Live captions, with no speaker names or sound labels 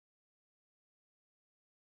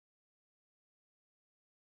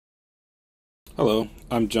Hello,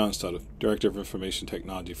 I'm John Sudduth, Director of Information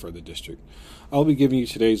Technology for the district. I'll be giving you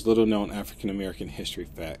today's little-known African American history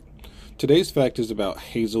fact. Today's fact is about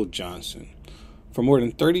Hazel Johnson. For more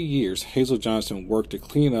than 30 years, Hazel Johnson worked to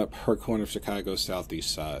clean up her corner of Chicago's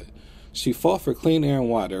southeast side. She fought for clean air and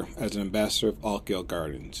water as an ambassador of Oakdale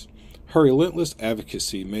Gardens. Her relentless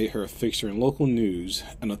advocacy made her a fixture in local news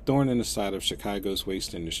and a thorn in the side of Chicago's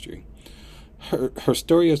waste industry. Her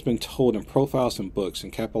story has been told in profiles and books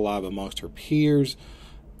and kept alive amongst her peers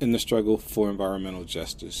in the struggle for environmental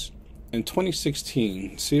justice. In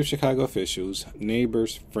 2016, City of Chicago officials,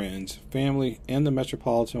 neighbors, friends, family, and the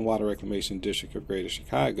Metropolitan Water Reclamation District of Greater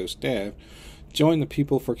Chicago staff joined the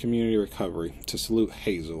People for Community Recovery to salute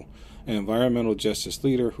Hazel, an environmental justice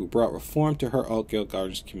leader who brought reform to her Oakdale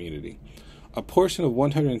Gardens community. A portion of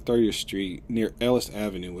 130th Street near Ellis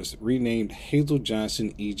Avenue was renamed Hazel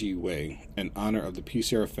Johnson E.G. Way in honor of the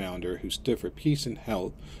PCR founder who stood for peace and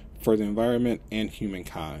health for the environment and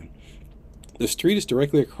humankind. The street is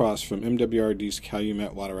directly across from MWRD's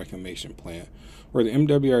Calumet Water Reclamation Plant, where the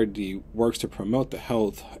MWRD works to promote the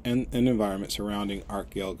health and environment surrounding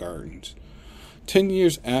Oakdale Gardens. 10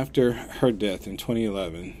 years after her death in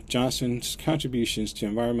 2011, Johnson's contributions to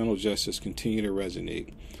environmental justice continue to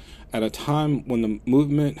resonate. At a time when the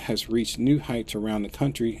movement has reached new heights around the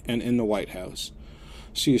country and in the White House.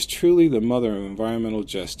 She is truly the mother of environmental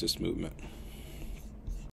justice movement.